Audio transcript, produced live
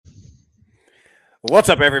What's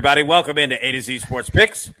up, everybody? Welcome into A to Z Sports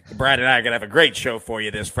Picks. Brian and I are going to have a great show for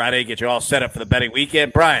you this Friday. Get you all set up for the betting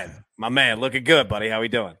weekend. Brian, my man, looking good, buddy. How we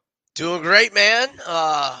doing? Doing great, man.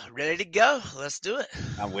 Ready to go. Let's do it.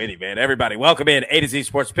 I'm with you, man. Everybody, welcome in A to Z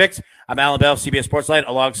Sports Picks. I'm Alan Bell, CBS Sportsline,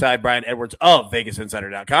 alongside Brian Edwards of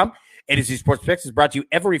VegasInsider.com. A to Z Sports Picks is brought to you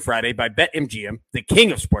every Friday by BetMGM, the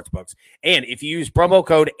king of sportsbooks. And if you use promo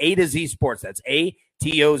code A to Z Sports, that's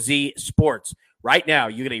ATOZ Sports, right now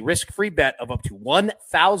you get a risk-free bet of up to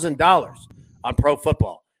 $1,000 on pro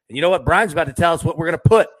football. And you know what? Brian's about to tell us what we're going to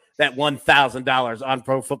put that $1,000 on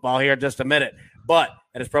pro football here in just a minute. But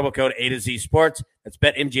that is promo code A to Z Sports. That's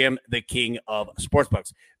BetMGM, the king of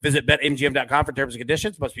sportsbooks. Visit BetMGM.com for terms and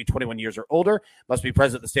conditions. Must be 21 years or older. Must be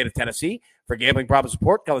present in the state of Tennessee. For gambling problem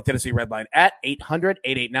support, call the Tennessee Red Line at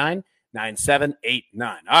 800-889-9789.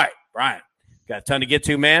 All right, Brian, got a ton to get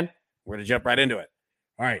to, man. We're going to jump right into it.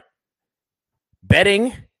 All right.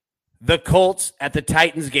 Betting the Colts at the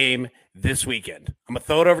Titans game this weekend. I'm going to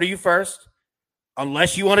throw it over to you first.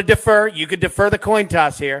 Unless you want to defer, you could defer the coin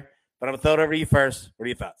toss here. But I'm going to throw it over to you first. What are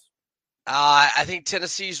your thoughts? I think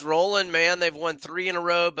Tennessee's rolling, man. They've won 3 in a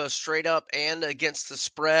row, both straight up and against the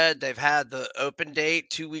spread. They've had the open date,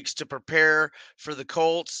 2 weeks to prepare for the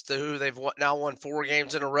Colts, who they've now won 4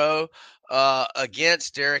 games in a row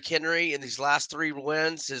against. Derrick Henry in these last 3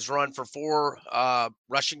 wins has run for 4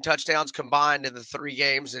 rushing touchdowns combined in the 3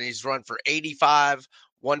 games, and he's run for 85,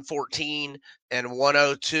 114, and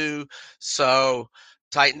 102. So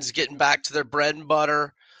Titans getting back to their bread and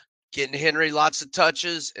butter. Getting Henry lots of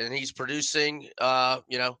touches, and he's producing, gone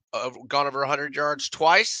over 100 yards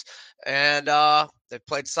twice. And they've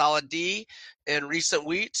played solid D in recent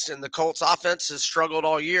weeks, and the Colts offense has struggled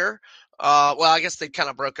all year. I guess they kind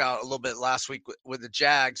of broke out a little bit last week with the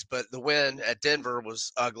Jags, but the win at Denver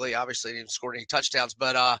was ugly. Obviously, they didn't score any touchdowns.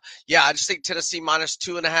 But, I just think Tennessee minus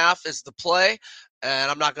 2.5 is the play, and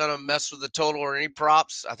I'm not going to mess with the total or any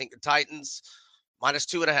props. I think the Titans minus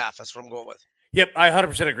 2.5. That's what I'm going with. Yep, I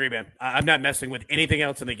 100% agree, man. I'm not messing with anything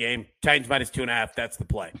else in the game. Titans minus 2.5, that's the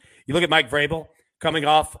play. You look at Mike Vrabel coming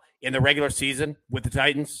off in the regular season with the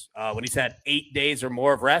Titans when he's had 8 days or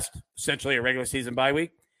more of rest, essentially a regular season bye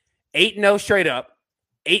week. 8-0 straight up,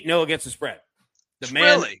 8-0 against the spread. The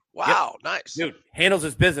man, really? Wow, yep, nice. Dude, handles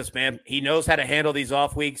his business, man. He knows how to handle these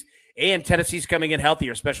off weeks, and Tennessee's coming in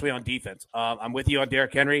healthier, especially on defense. I'm with you on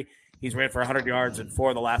Derrick Henry. He's ran for 100 yards in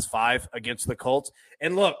 4 of the last 5 against the Colts.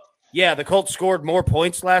 And look, yeah, the Colts scored more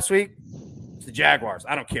points last week. It's the Jaguars.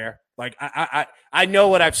 I don't care. Like I know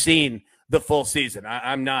what I've seen the full season.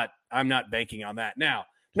 I'm not banking on that. Now,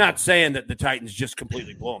 not saying that the Titans just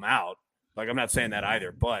completely blow them out. Like I'm not saying that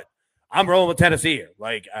either. But I'm rolling with Tennessee here.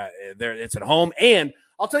 Like it's at home. And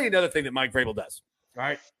I'll tell you another thing that Mike Vrabel does. All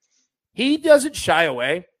right, he doesn't shy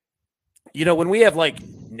away. You know, when we have like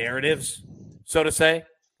narratives, so to say,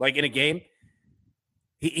 like in a game.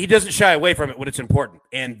 He doesn't shy away from it when it's important.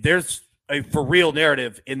 And there's a for real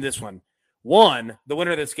narrative in this one. One, the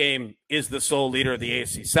winner of this game is the sole leader of the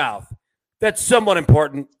AFC South. That's somewhat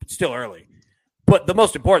important, but still early. But the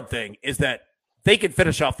most important thing is that they can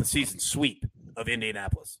finish off the season sweep of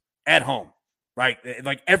Indianapolis at home, right?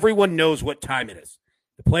 Like everyone knows what time it is.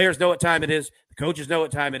 The players know what time it is. The coaches know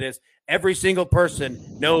what time it is. Every single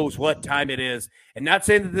person knows what time it is. And not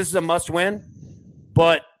saying that this is a must win,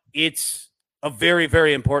 but it's a very,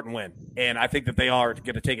 very important win. And I think that they are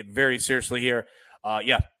going to take it very seriously here.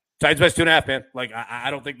 Titans minus 2.5, man. Like,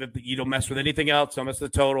 I don't think that you don't mess with anything else. Don't mess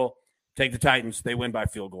with the total. Take the Titans. They win by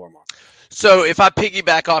field goal or more. So if I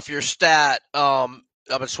piggyback off your stat, I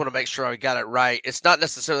just want to make sure I got it right. It's not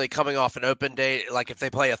necessarily coming off an open day. Like if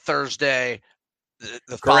they play a Thursday,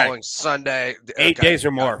 the following Sunday. 8 days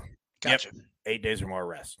or more. Gotcha. Yep. 8 days or more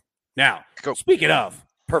rest. Now, Go. Speaking of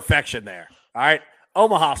perfection there, all right,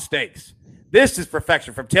 Omaha Steaks. This is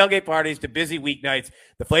perfection. From tailgate parties to busy weeknights,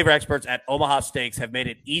 the flavor experts at Omaha Steaks have made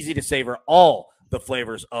it easy to savor all the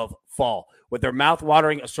flavors of fall. With their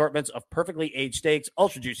mouth-watering assortments of perfectly aged steaks,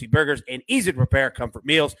 ultra-juicy burgers, and easy-to-prepare comfort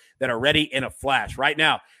meals that are ready in a flash. Right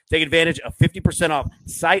now, take advantage of 50% off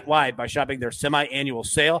site-wide by shopping their semi-annual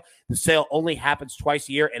sale. The sale only happens twice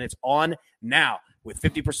a year, and it's on now with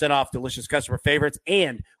 50% off delicious customer favorites.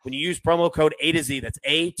 And when you use promo code A to Z, that's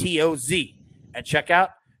ATOZ, at checkout,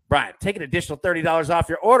 Brian, take an additional $30 off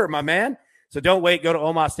your order, my man. So don't wait. Go to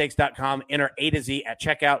omahasteaks.com, enter A to Z at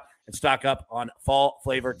checkout, and stock up on fall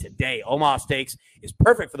flavor today. Omaha Steaks is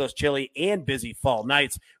perfect for those chilly and busy fall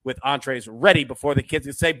nights with entrees ready before the kids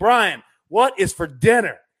can say, Brian, what is for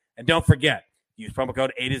dinner? And don't forget, use promo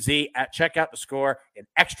code A to Z at checkout to score an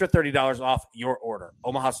extra $30 off your order.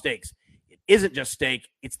 Omaha Steaks. It isn't just steak.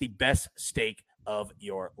 It's the best steak of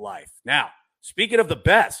your life. Now, speaking of the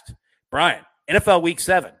best, Brian, NFL Week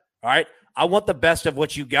 7. All right. I want the best of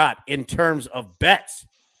what you got in terms of bets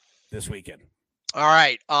this weekend. All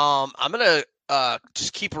right. I'm going to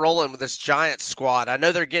just keep rolling with this Giants squad. I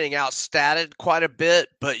know they're getting outstatted quite a bit,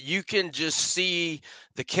 but you can just see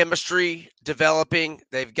the chemistry developing.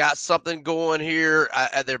 They've got something going here.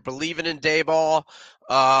 They're believing in Dayball.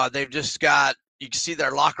 They've just got, you can see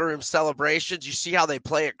their locker room celebrations. You see how they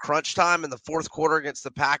play at crunch time in the fourth quarter against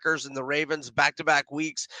the Packers and the Ravens back-to-back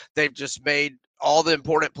weeks. They've just made all the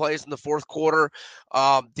important plays in the fourth quarter.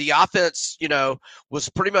 The offense, was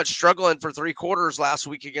pretty much struggling for 3 quarters last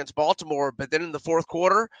week against Baltimore, but then in the fourth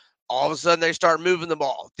quarter, all of a sudden they start moving the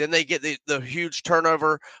ball. Then they get the huge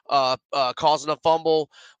turnover, causing a fumble,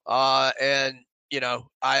 and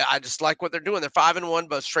I just like what they're doing. They're 5-1,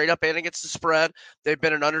 both straight up and against the spread. They've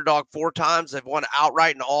been an underdog 4 times. They've won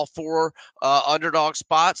outright in all 4 underdog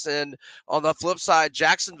spots. And on the flip side,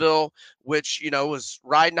 Jacksonville, which was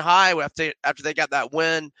riding high after they got that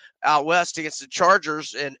win out west against the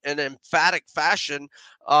Chargers in an emphatic fashion.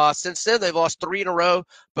 Since then, they've lost 3 in a row,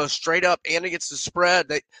 both straight up and against the spread.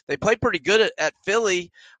 They played pretty good at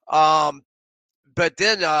Philly. But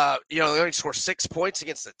then, they only scored 6 points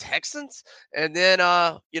against the Texans. And then,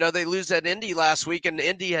 they lose at Indy last week, and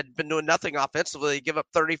Indy had been doing nothing offensively. They give up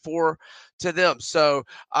 34 to them. So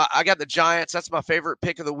I got the Giants. That's my favorite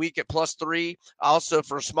pick of the week at +3. I also,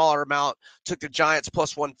 for a smaller amount, took the Giants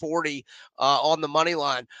 +140 on the money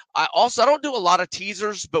line. I don't do a lot of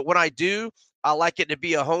teasers, but when I do, I like it to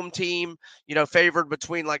be a home team, favored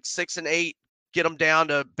between like 6 and 8. Get them down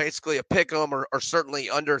to basically a pick 'em or certainly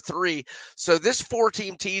under 3. So this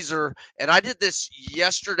 4-team teaser, and I did this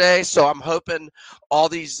yesterday, so I'm hoping all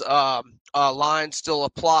these lines still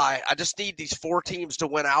apply. I just need these 4 teams to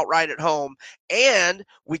win outright at home, and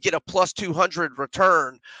we get a +200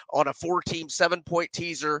 return on a 4-team 7-point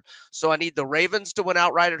teaser. So I need the Ravens to win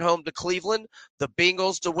outright at home to Cleveland, the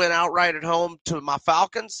Bengals to win outright at home to my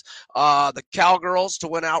Falcons, the Cowgirls to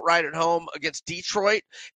win outright at home against Detroit,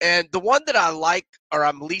 and the one that I like or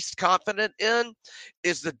I'm least confident in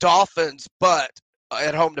is the Dolphins, but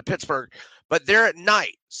at home to Pittsburgh. But they're at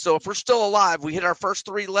night. So if we're still alive, we hit our first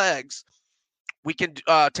 3 legs, we can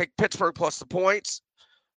take Pittsburgh plus the points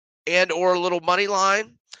and or a little money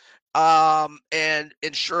line and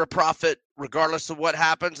ensure a profit regardless of what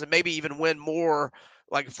happens, and maybe even win more.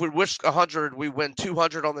 Like if we wish 100, we win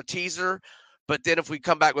 200 on the teaser. But then if we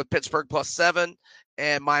come back with Pittsburgh +7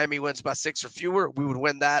 and Miami wins by 6 or fewer, we would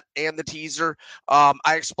win that and the teaser. I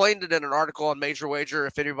explained it in an article on Major Wager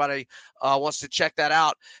if anybody wants to check that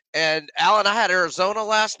out. And, Alan, I had Arizona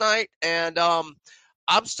last night, and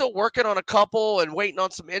I'm still working on a couple and waiting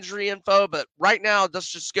on some injury info. But right now,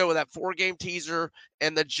 let's just go with that 4-game teaser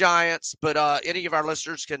and the Giants. But any of our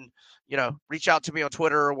listeners can, reach out to me on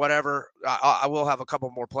Twitter or whatever. I will have a couple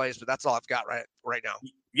more plays, but that's all I've got right now.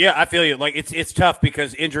 Yeah, I feel you. Like it's tough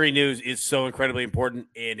because injury news is so incredibly important,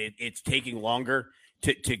 and it's taking longer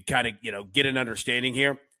to kind of get an understanding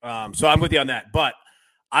here. So I'm with you on that. But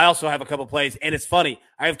I also have a couple plays, and it's funny.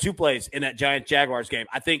 I have 2 plays in that Giants Jaguars game.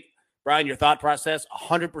 I think, Brian, your thought process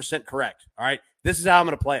 100% correct. All right, this is how I'm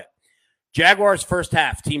going to play it. Jaguars first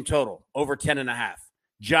half team total over 10.5.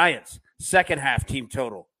 Giants second half team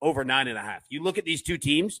total over 9.5. You look at these 2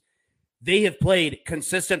 teams; they have played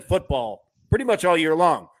consistent football pretty much all year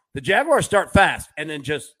long. The Jaguars start fast and then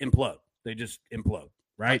just implode. They just implode,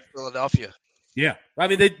 right? Like Philadelphia. Yeah. I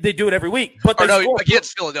mean, they do it every week. But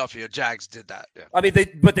against Philadelphia, Jags did that. Yeah. I mean,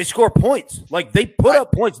 they score points. Like, they put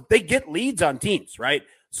up points. They get leads on teams, right?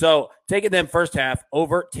 So, taking them first half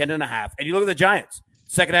over 10.5. And you look at the Giants,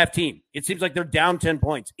 second half team. It seems like they're down 10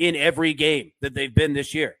 points in every game that they've been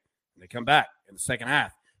this year. And they come back in the second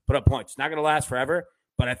half, put up points. It's not going to last forever,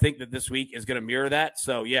 but I think that this week is going to mirror that.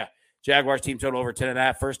 So, yeah. Jaguars team total over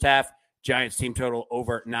 10.5 first half. Giants team total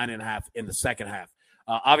over 9.5 in the second half.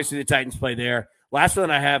 Obviously, the Titans play there. Last one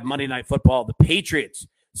I have, Monday Night Football. The Patriots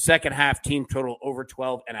second half team total over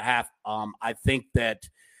 12.5. I think that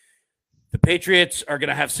the Patriots are going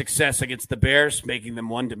to have success against the Bears, making them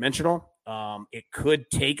one-dimensional. It could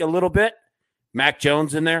take a little bit. Mac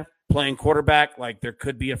Jones in there playing quarterback. Like, there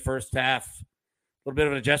could be a first half, a little bit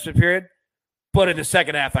of an adjustment period. But in the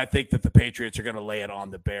second half, I think that the Patriots are going to lay it on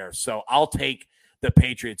the Bears. So I'll take the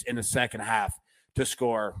Patriots in the second half to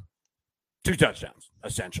score 2 touchdowns,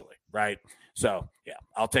 essentially, right? So, yeah,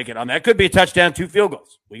 I'll take it on that. Could be a touchdown, 2 field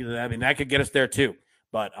goals. That could get us there too.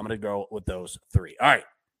 But I'm going to go with those 3. All right,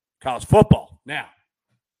 college football. Now,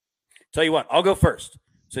 tell you what, I'll go first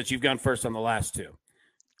since you've gone first on the last 2.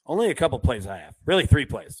 Only a couple plays I have. Really 3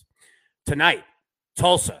 plays. Tonight,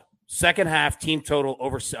 Tulsa. Second half team total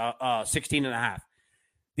over 16.5.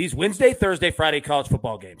 These Wednesday, Thursday, Friday college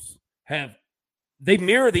football games have they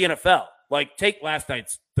mirror the NFL. Like, take last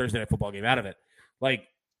night's Thursday Night Football game out of it. Like,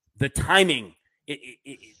 the timing,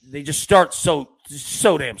 they just start so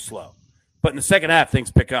damn slow. But in the second half,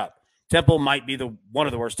 things pick up. Temple might be one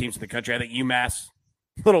of the worst teams in the country. I think UMass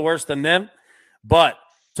a little worse than them, but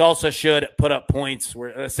Tulsa should put up points. We're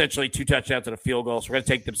essentially 2 touchdowns and a field goal. So we're going to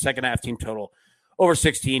take the second half team total over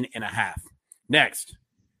 16.5. Next,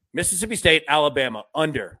 Mississippi State, Alabama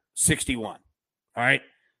under 61. All right.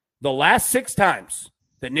 The last 6 times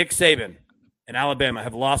that Nick Saban and Alabama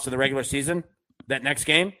have lost in the regular season, that next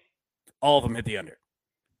game, all of them hit the under.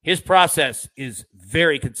 His process is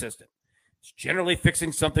very consistent. It's generally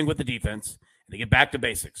fixing something with the defense, and they get back to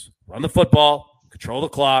basics. Run the football, control the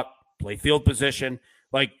clock, play field position.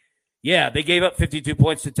 Like, yeah, they gave up 52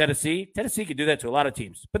 points to Tennessee. Tennessee could do that to a lot of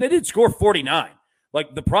teams, but they did score 49.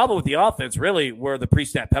 Like, the problem with the offense really were the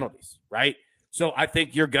pre-snap penalties, right? So I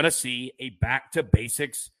think you're going to see a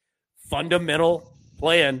back-to-basics fundamental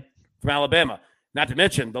plan from Alabama. Not to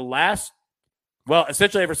mention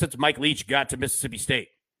essentially ever since Mike Leach got to Mississippi State,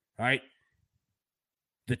 all right?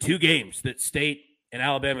 The 2 games that State and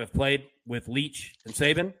Alabama have played with Leach and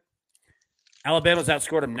Saban, Alabama's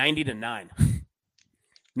outscored them 90-9.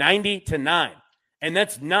 90-9. And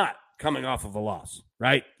that's not coming off of a loss,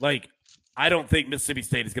 right? Like, I don't think Mississippi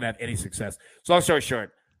State is going to have any success. So long story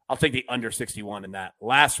short, I'll take the under 61 in that.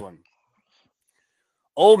 Last one.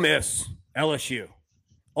 Ole Miss, LSU.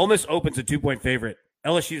 Ole Miss opens a 2-point favorite.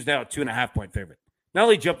 LSU's now a 2.5-point favorite. Not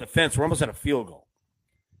only jumped the fence, we're almost at a field goal.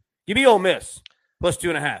 Give me Ole Miss plus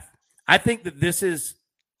 2.5. I think that this is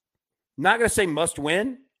not going to say must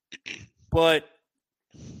win, but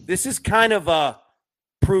this is kind of a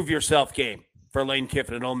prove yourself game for Lane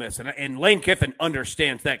Kiffin and Ole Miss. And Lane Kiffin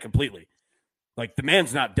understands that completely. Like, the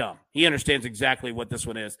man's not dumb. He understands exactly what this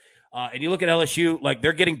one is. And you look at LSU, like,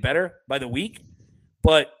 they're getting better by the week,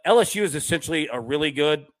 but LSU is essentially a really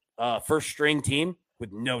good first-string team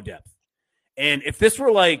with no depth. And if this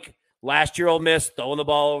were like last year Ole Miss throwing the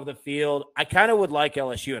ball over the field, I kind of would like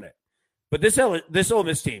LSU in it. But this Ole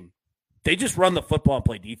Miss team, they just run the football and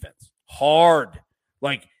play defense hard.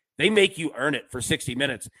 Like, they make you earn it for 60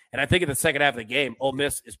 minutes. And I think in the second half of the game, Ole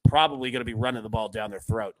Miss is probably going to be running the ball down their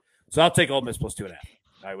throat. So I'll take Ole Miss plus 2.5. All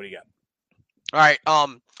right, what do you got? All right.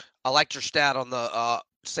 I liked your stat on the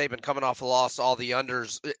Saban coming off a loss, all the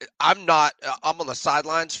unders. I'm on the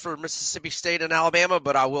sidelines for Mississippi State and Alabama,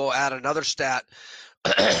 but I will add another stat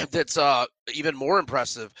that's even more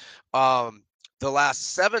impressive. The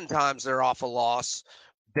last 7 times they're off a loss,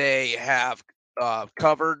 they have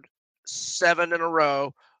covered 7 in a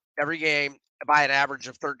row every game by an average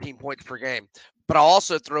of 13 points per game. But I'll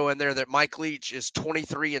also throw in there that Mike Leach is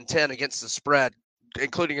 23-10 against the spread,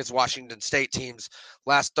 including his Washington State teams,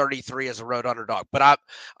 last 33 as a road underdog. But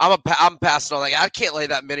I'm passing on. Like, I can't lay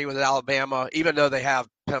that many with Alabama, even though they have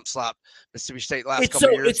pimp slap Mississippi State last couple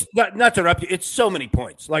of years. It's not to interrupt you. It's so many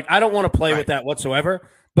points. Like, I don't want to play with that whatsoever.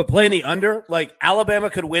 But playing the under, like, Alabama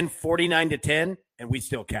could win 49-10, and we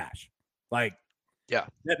still cash. Like, yeah,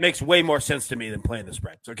 that makes way more sense to me than playing the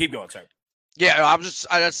spread. So keep going, sorry. Yeah,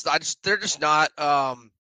 they're just not.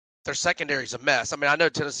 Their secondary's a mess. I mean, I know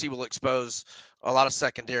Tennessee will expose a lot of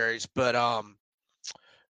secondaries, but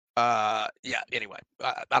yeah. Anyway,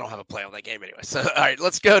 I don't have a play on that game anyway. So all right,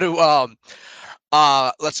 let's go to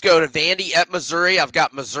Vandy at Missouri. I've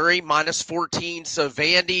got Missouri minus 14. So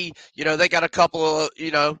Vandy, they got a couple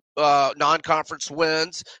of non-conference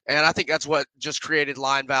wins, and I think that's what just created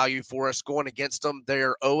line value for us going against them.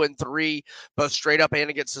 They're 0-3, both straight up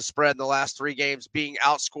and against the spread in the last 3 games, being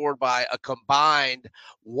outscored by a combined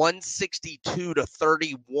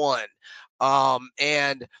 162-31.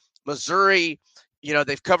 And Missouri,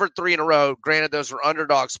 they've covered 3 in a row. Granted, those were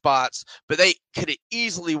underdog spots, but they could have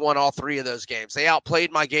easily won all 3 of those games. They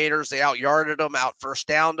outplayed my Gators. They out-yarded them, out-first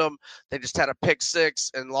downed them. They just had a pick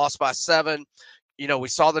 6 and lost by 7. We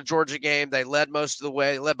saw the Georgia game. They led most of the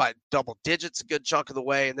way. They led by double digits a good chunk of the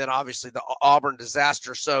way, and then obviously the Auburn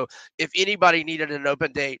disaster. So if anybody needed an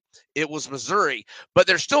open date, it was Missouri. But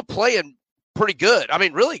they're still playing pretty good. I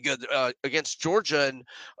mean, really good against Georgia. And,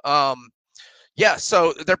 yeah,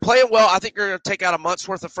 so they're playing well. I think you're going to take out a month's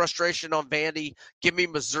worth of frustration on Vandy. Give me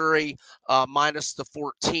Missouri minus the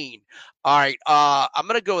 14. All right, I'm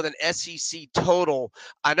going to go with an SEC total.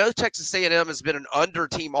 I know Texas A&M has been an under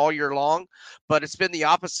team all year long, but it's been the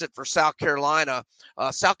opposite for South Carolina.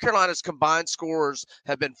 South Carolina's combined scores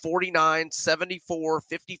have been 49, 74,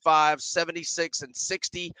 55, 76, and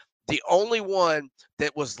 60. The only one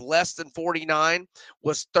that was less than 49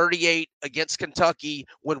 was 38 against Kentucky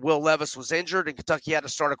when Will Levis was injured, and Kentucky had to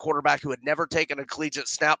start a quarterback who had never taken a collegiate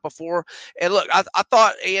snap before. And look, I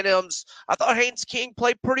thought I thought Haynes King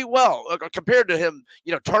played pretty well compared to him,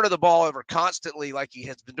 turning the ball over constantly like he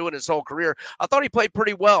has been doing his whole career. I thought he played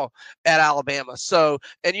pretty well at Alabama. So,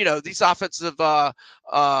 and these offensive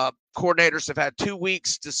coordinators have had 2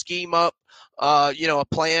 weeks to scheme up, a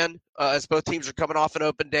plan as both teams are coming off an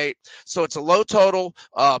open date. So it's a low total,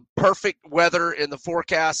 perfect weather in the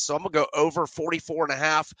forecast. So I'm going to go over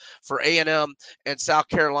 44.5 for A&M and South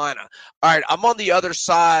Carolina. All right, I'm on the other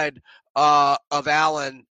side of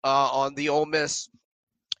Allen on the Ole Miss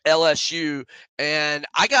LSU, and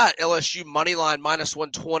I got LSU money line minus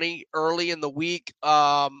 120 early in the week.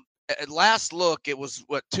 At last look, it was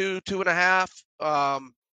what,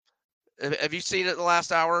 2.5. Have you seen it in the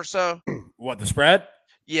last hour or so? What, the spread?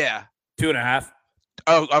 Yeah. 2.5.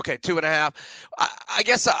 Oh, okay, 2.5. I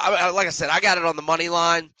guess, like I said, I got it on the money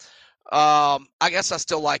line. I guess I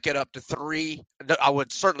still like it up to 3. I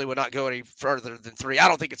certainly would not go any further than 3. I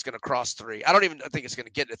don't think it's going to cross 3. I don't even think it's going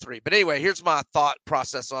to get to 3. But anyway, here's my thought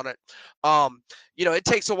process on it. It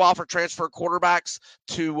takes a while for transfer quarterbacks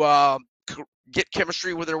to get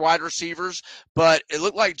chemistry with their wide receivers, but it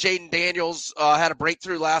looked like Jaden Daniels had a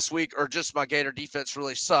breakthrough last week, or just my Gator defense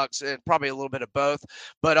really sucks, and probably a little bit of both.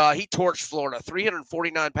 But he torched Florida,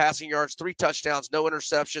 349 passing yards, 3 touchdowns, no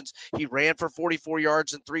interceptions. He ran for 44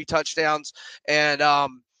 yards and 3 touchdowns. And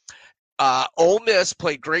Ole Miss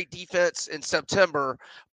played great defense in September,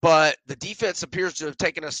 but the defense appears to have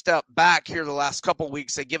taken a step back here the last couple of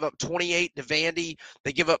weeks. They give up 28 to Vandy.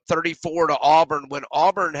 They give up 34 to Auburn when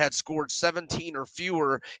Auburn had scored 17 or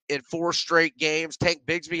fewer in 4 straight games. Tank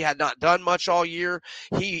Bigsby had not done much all year.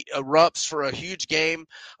 He erupts for a huge game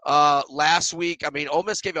last week. I mean, Ole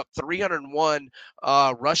Miss gave up 301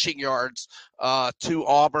 rushing yards to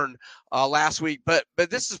Auburn last week. But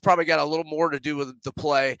this has probably got a little more to do with the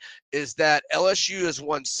play, is that LSU has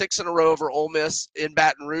won 6 in a row over Ole Miss in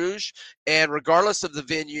Baton Rouge. And regardless of the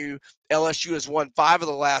venue, LSU has won 5 of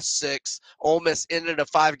the last 6. Ole Miss ended a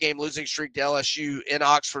 5-game losing streak to LSU in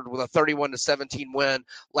Oxford with a 31-17 win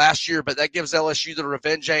last year. But that gives LSU the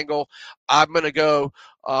revenge angle. I'm going to go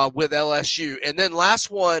with LSU. And then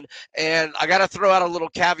last one, and I got to throw out a little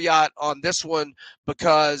caveat on this one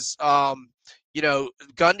because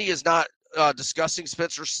Gundy is not discussing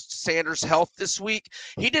Spencer Sanders' health this week.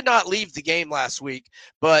 He did not leave the game last week,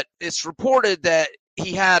 but it's reported that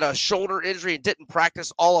he had a shoulder injury and didn't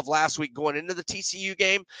practice all of last week going into the TCU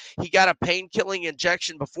game. He got a pain-killing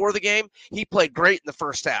injection before the game. He played great in the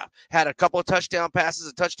first half. Had a couple of touchdown passes,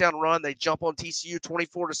 a touchdown run. They jump on TCU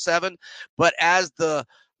 24-7. But as the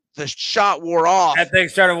shot wore off, that thing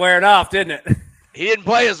started wearing off, didn't it? He didn't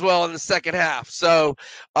play as well in the second half. So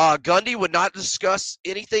Gundy would not discuss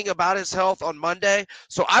anything about his health on Monday.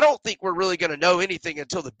 So I don't think we're really going to know anything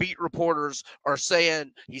until the beat reporters are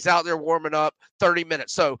saying he's out there warming up 30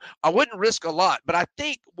 minutes. So I wouldn't risk a lot. But I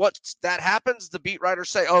think once that happens, the beat writers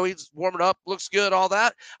say, oh, he's warming up, looks good, all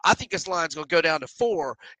that. I think his line's going to go down to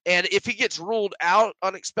 4. And if he gets ruled out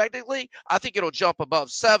unexpectedly, I think it'll jump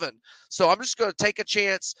above 7. So I'm just going to take a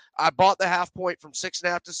chance. I bought the half point from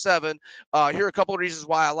 6.5 to 7. Here are a couple of reasons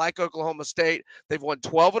why I like Oklahoma State. They've won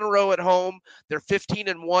 12 in a row at home. They're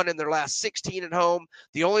 15-1 in their last 16 at home.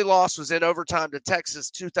 The only loss was in overtime to Texas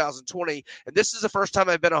 2020. And this is the first time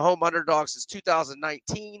they've been a home underdog since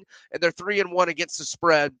 2019. And they're 3-1 against the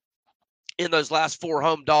spread in those last 4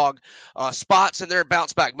 home dog spots, and they're in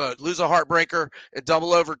bounce back mode. Lose a heartbreaker in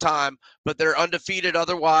double overtime, but they're undefeated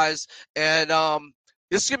otherwise. And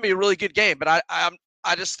this is going to be a really good game, but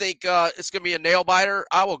I just think it's going to be a nail biter.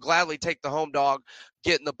 I will gladly take the home dog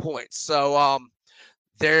getting the points. So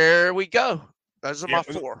there we go. Those are my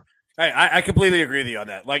 4. I completely agree with you on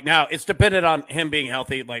that. Like, now it's dependent on him being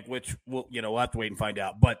healthy, like, which we'll have to wait and find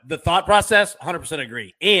out. But the thought process, 100%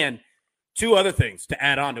 agree. And 2 other things to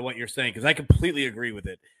add on to what you're saying, because I completely agree with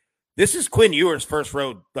it. This is Quinn Ewer's first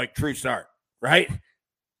road, like, true start, right?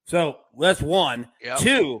 So that's 1. Yep.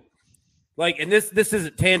 2, like, and this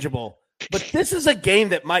isn't tangible, but this is a game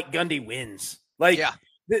that Mike Gundy wins. Like, yeah.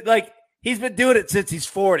 Like, he's been doing it since he's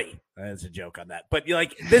 40. That's a joke on that. But,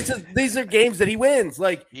 like, these are games that he wins.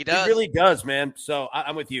 Like, he really does, man. So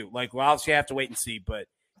I'm with you. Like, we'll obviously have to wait and see, but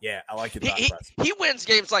yeah, I like it. He wins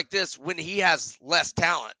games like this when he has less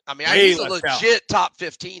talent. I mean, he's a legit top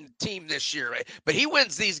 15 team this year, right? But he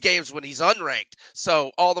wins these games when he's unranked. So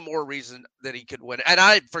all the more reason that he could win. And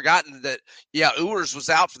I had forgotten that, Ewers was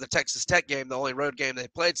out for the Texas Tech game, the only road game they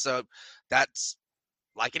played. So that's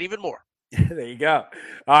like it even more. There you go.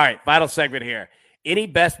 All right, final segment here. any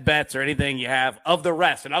best bets or anything you have of the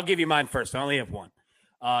rest, and I'll give you mine first. I only have one.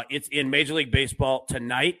 It's in Major League Baseball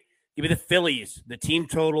tonight. Give me the Phillies, the team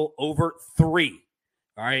total over 3.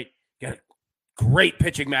 All right. Got a great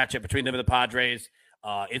pitching matchup between them and the Padres.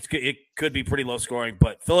 It could be pretty low scoring,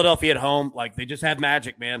 but Philadelphia at home, like they just have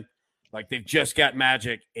magic, man. Like they've just got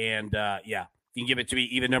magic. And you can give it to me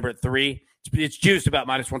even number at 3. It's juiced about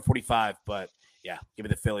 -145, but yeah, give me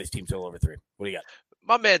the Phillies team total over 3. What do you got?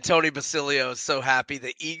 My man Tony Basilio is so happy.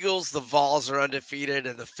 The Eagles, the Vols are undefeated,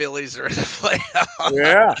 and the Phillies are in the playoffs.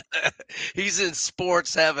 Yeah. He's in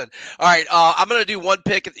sports heaven. All right, I'm going to do one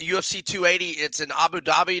pick at the UFC 280. It's in Abu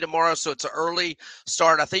Dhabi tomorrow, so it's an early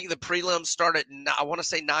start. I think the prelims start at, I want to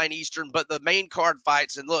say 9 Eastern, but the main card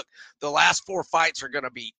fights, and look, the last 4 fights are going to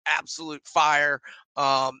be absolute fire.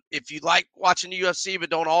 If you like watching the UFC but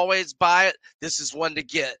don't always buy it, this is one to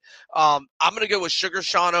get. I'm going to go with Sugar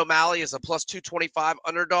Sean O'Malley as a plus 225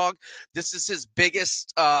 underdog. This is his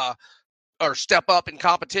biggest or step up in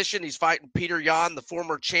competition. He's fighting Peter Yan, the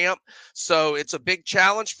former champ. So it's a big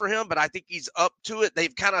challenge for him, but I think he's up to it.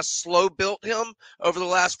 They've kind of slow built him over the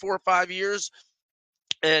last 4 or 5 years.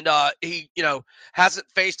 And he, hasn't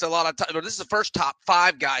faced a lot of time. This is the first top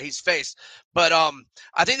 5 guy he's faced. But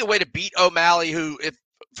I think the way to beat O'Malley, who, if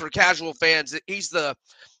for casual fans, he's the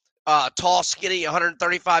tall, skinny,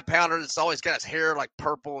 135-pounder that's always got his hair like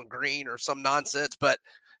purple and green or some nonsense. But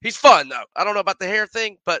he's fun, though. I don't know about the hair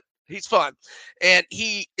thing, but he's fun. And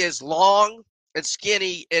he is long and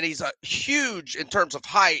skinny, and he's huge in terms of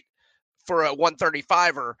height for a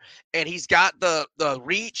 135er. And he's got the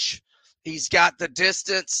reach. He's got the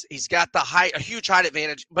distance. He's got the height, a huge height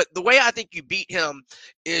advantage. But the way I think you beat him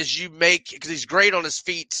is because he's great on his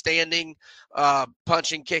feet, standing,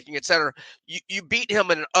 punching, kicking, etc. You beat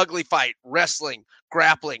him in an ugly fight, wrestling,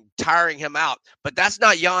 grappling, tiring him out. But that's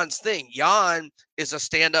not Jan's thing. Jan is a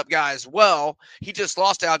stand-up guy as well. He just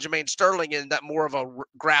lost to Aljamain Sterling in that more of a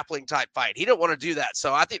grappling type fight. He didn't want to do that.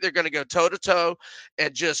 So I think they're going to go toe-to-toe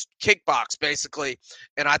and just kickbox, basically.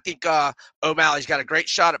 And I think O'Malley's got a great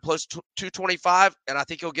shot at plus 225, and I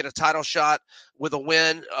think he'll get a title shot with a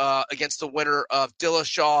win against the winner of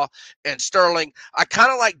Dillashaw and Sterling. I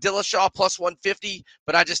kind of like Dillashaw plus 150,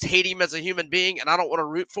 but I just hate him as a human being, and I don't want to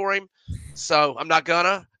root for him. So I'm not going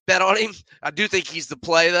to bet on him. I do think he's the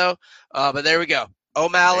play, though. But there we go.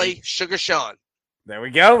 O'Malley, Sugar Sean. There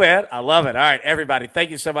we go, man. I love it. All right, everybody, thank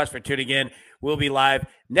you so much for tuning in. We'll be live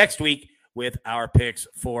next week with our picks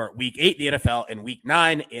for Week 8 in the NFL and Week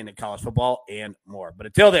 9 in college football and more. But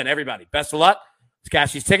until then, everybody, best of luck. Let's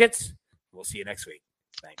cash these tickets. We'll see you next week.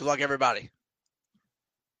 Thanks. Good luck, everybody.